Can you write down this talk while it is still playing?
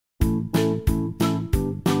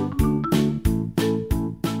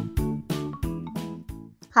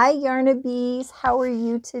Hi Yarnabees, how are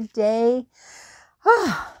you today?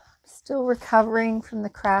 Still recovering from the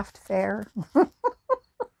craft fair.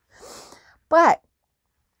 But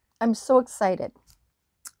I'm so excited.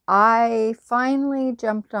 I finally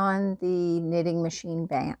jumped on the knitting machine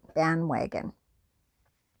bandwagon.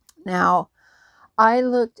 Now, I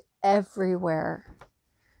looked everywhere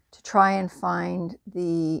to try and find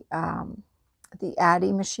the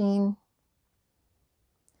Addy machine.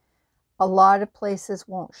 A lot of places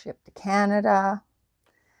won't ship to Canada.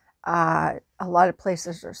 A lot of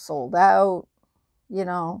places are sold out. You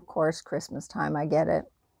know, of course, Christmas time, I get it.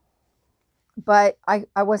 But I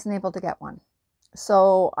wasn't able to get one.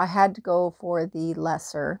 So I had to go for the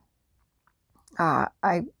lesser.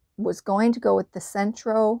 I was going to go with the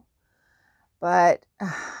Centro, but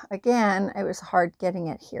again, it was hard getting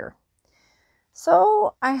it here.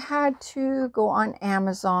 So I had to go on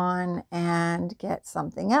Amazon and get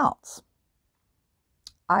something else.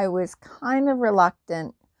 I was kind of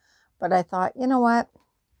reluctant, but I thought, you know what?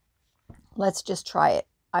 Let's just try it.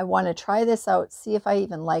 I want to try this out, see if I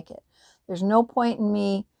even like it. There's no point in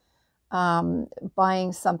me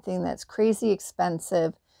buying something that's crazy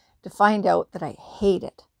expensive to find out that I hate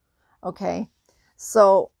it. Okay,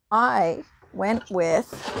 so I went with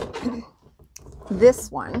this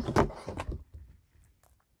one.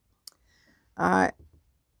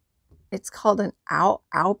 It's called an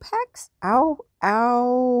Alperex,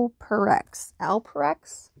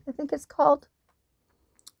 I think it's called.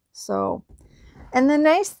 So, and the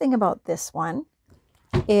nice thing about this one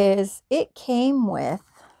is it came with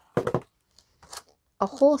a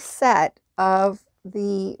whole set of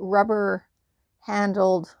the rubber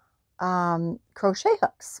handled crochet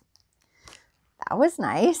hooks. That was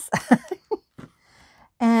nice.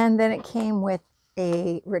 And then it came with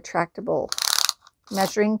a retractable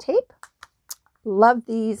measuring tape. Love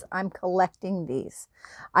these. I'm collecting these.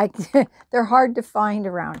 They're hard to find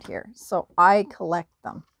around here, so I collect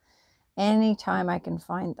them anytime I can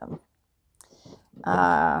find them.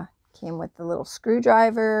 Came with the little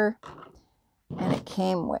screwdriver, and it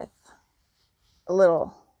came with a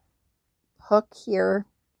little hook here.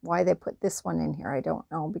 Why they put this one in here, I don't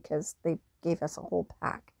know, because they gave us a whole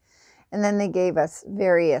pack. And then they gave us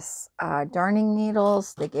various darning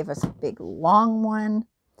needles. They gave us a big long one.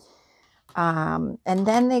 And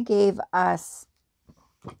then they gave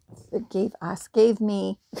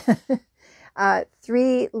me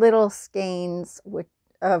 3 little skeins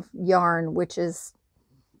of yarn, which is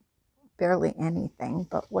barely anything,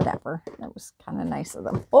 but whatever. That was kind of nice of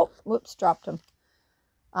them. Oh, whoops, dropped them.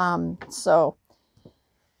 So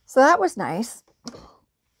that was nice.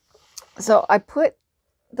 So I put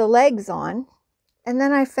the legs on, and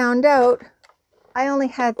then I found out I only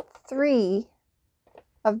had 3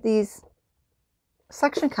 of these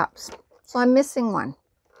suction cups, so I'm missing one.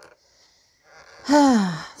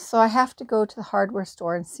 So I have to go to the hardware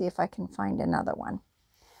store and see if I can find another one,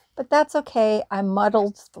 but that's okay. I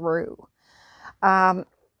muddled through.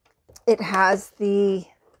 It has the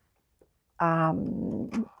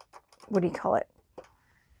what do you call it,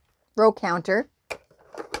 row counter,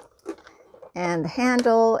 and the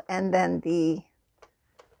handle, and then the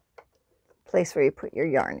place where you put your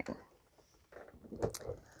yarn in.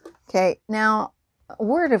 Okay, now a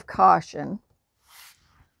word of caution: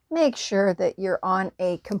 make sure that you're on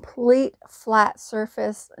a complete flat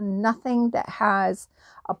surface, nothing that has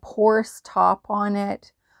a porous top on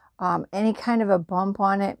it, any kind of a bump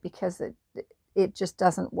on it, because it just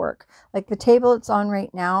doesn't work. Like the table it's on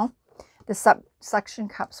right now, the suction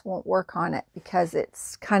cups won't work on it because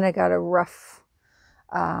it's kind of got a rough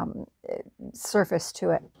surface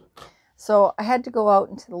to it. So I had to go out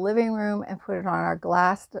into the living room and put it on our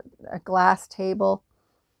glass table.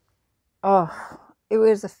 Oh, it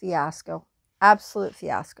was a fiasco, absolute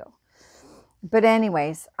fiasco. But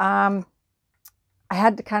anyways, I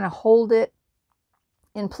had to kind of hold it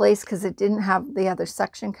in place because it didn't have the other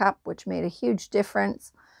suction cup, which made a huge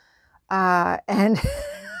difference. And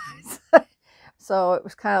so it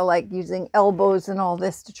was kind of like using elbows and all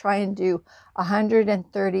this to try and do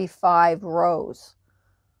 135 rows.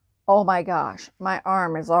 Oh my gosh, my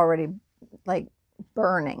arm is already like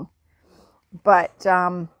burning. But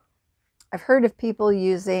I've heard of people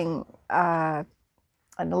using an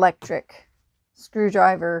electric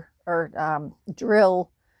screwdriver or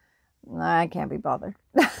drill. I can't be bothered.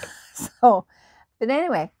 So, but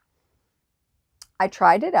anyway, I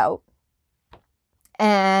tried it out,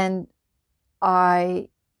 and I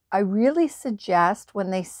really suggest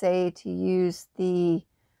when they say to use the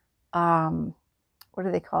what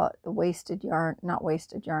do they call it? The wasted yarn, not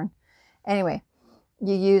wasted yarn. Anyway,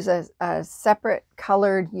 you use a separate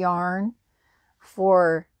colored yarn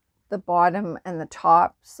for the bottom and the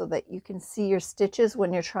top so that you can see your stitches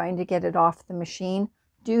when you're trying to get it off the machine.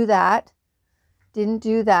 Do that. Didn't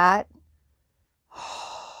do that.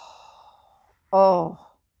 Oh.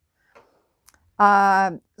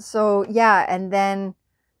 So yeah, and then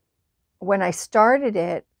when I started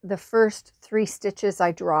it, the first 3 stitches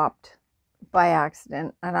I dropped by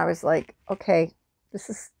accident, and I was like, okay,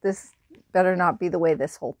 this better not be the way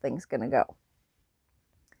this whole thing's gonna go.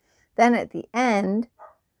 Then at the end,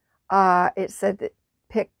 it said that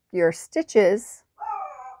pick your stitches.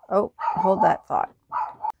 Oh, hold that thought.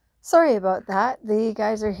 Sorry about that. The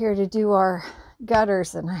guys are here to do our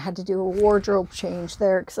gutters, and I had to do a wardrobe change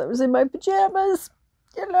there because I was in my pajamas,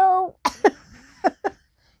 you know.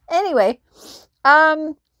 Anyway,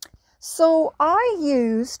 so I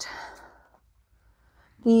used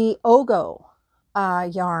the Ogo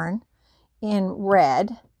yarn in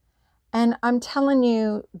red, and I'm telling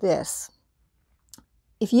you this,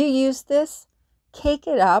 if you use this, cake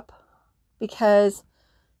it up, because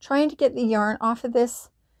trying to get the yarn off of this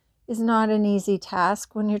is not an easy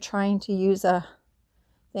task when you're trying to use a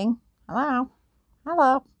thing. Hello,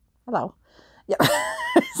 hello, hello. Yeah.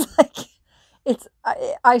 It's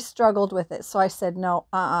like, I struggled with it, so I said no,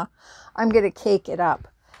 I'm gonna cake it up.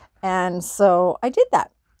 And so I did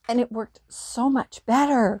that, and it worked so much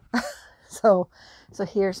better. so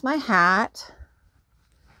here's my hat,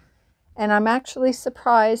 and I'm actually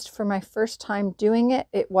surprised, for my first time doing it,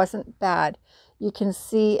 it wasn't bad. You can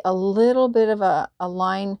see a little bit of a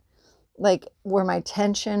line, like where my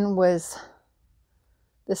tension was.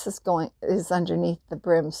 This is underneath the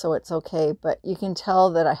brim, so it's okay, but you can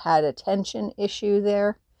tell that I had a tension issue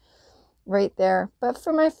there, right there. But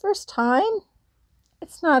for my first time,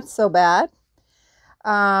 it's not so bad.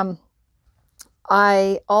 I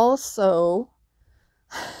also,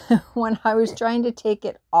 when I was trying to take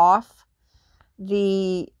it off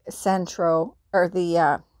the Centro, or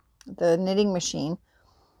the knitting machine,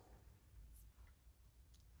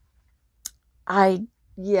 I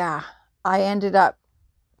ended up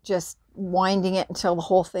just winding it until the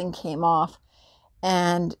whole thing came off,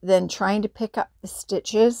 and then trying to pick up the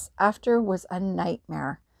stitches after was a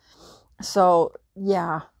nightmare. So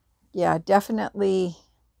yeah, definitely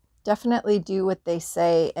do what they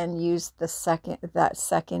say and use that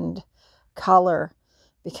second color,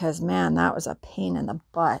 because man, that was a pain in the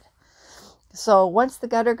butt. So once the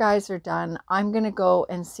gutter guys are done, I'm gonna go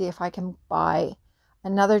and see if I can buy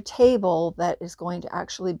another table that is going to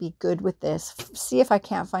actually be good with this. See if I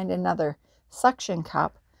can't find another suction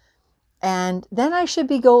cup, and then I should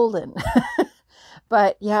be golden.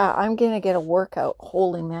 But yeah, I'm gonna get a workout.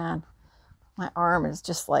 Holy man, my arm is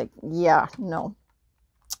just like, yeah, no.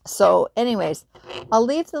 So anyways, I'll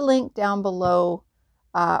leave the link down below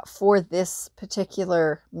for this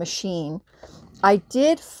particular machine. I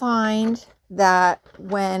did find that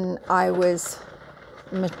when I was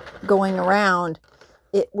going around,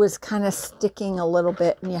 it was kind of sticking a little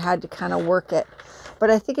bit, and you had to kind of work it.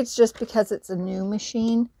 But I think it's just because it's a new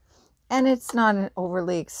machine, and it's not an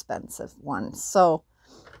overly expensive one. So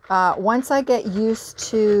once I get used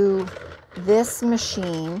to this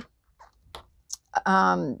machine,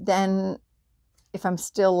 then if I'm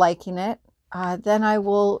still liking it, then I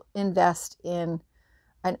will invest in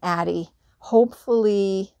an Addy.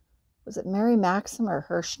 Hopefully, was it Mary Maxim or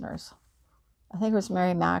Hirschner's? I think it was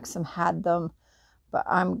Mary Maxim had them. But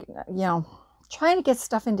I'm, trying to get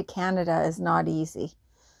stuff into Canada is not easy.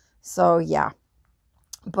 So yeah,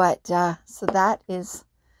 but so that is,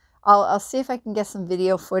 I'll see if I can get some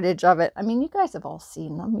video footage of it. I mean, you guys have all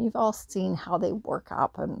seen them. You've all seen how they work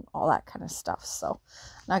up and all that kind of stuff. So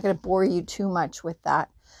I'm not going to bore you too much with that.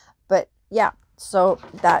 But yeah, so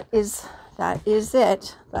that is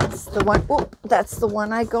it. That's the one. Oh, that's the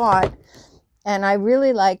one I got. And I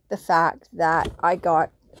really like the fact that I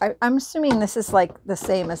got, I'm assuming this is like the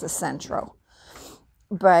same as a Centro,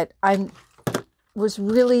 but I was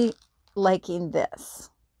really liking this,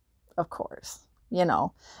 of course, and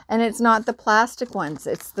it's not the plastic ones,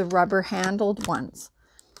 it's the rubber handled ones.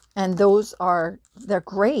 And they're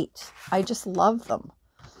great. I just love them.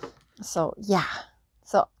 So yeah,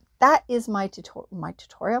 so that is my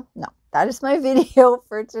tutorial. No, that is my video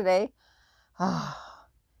for today.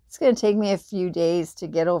 It's going to take me a few days to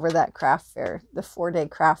get over that craft fair, the 4-day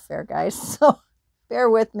craft fair, guys. So bear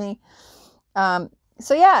with me.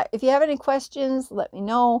 So yeah, if you have any questions, let me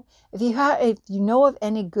know. If you know of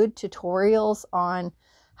any good tutorials on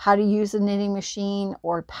how to use a knitting machine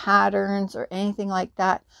or patterns or anything like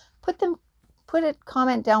that, put a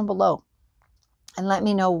comment down below and let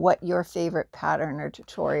me know what your favorite pattern or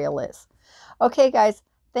tutorial is. Okay, guys,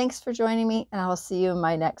 thanks for joining me, and I'll see you in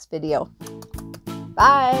my next video.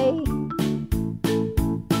 Bye.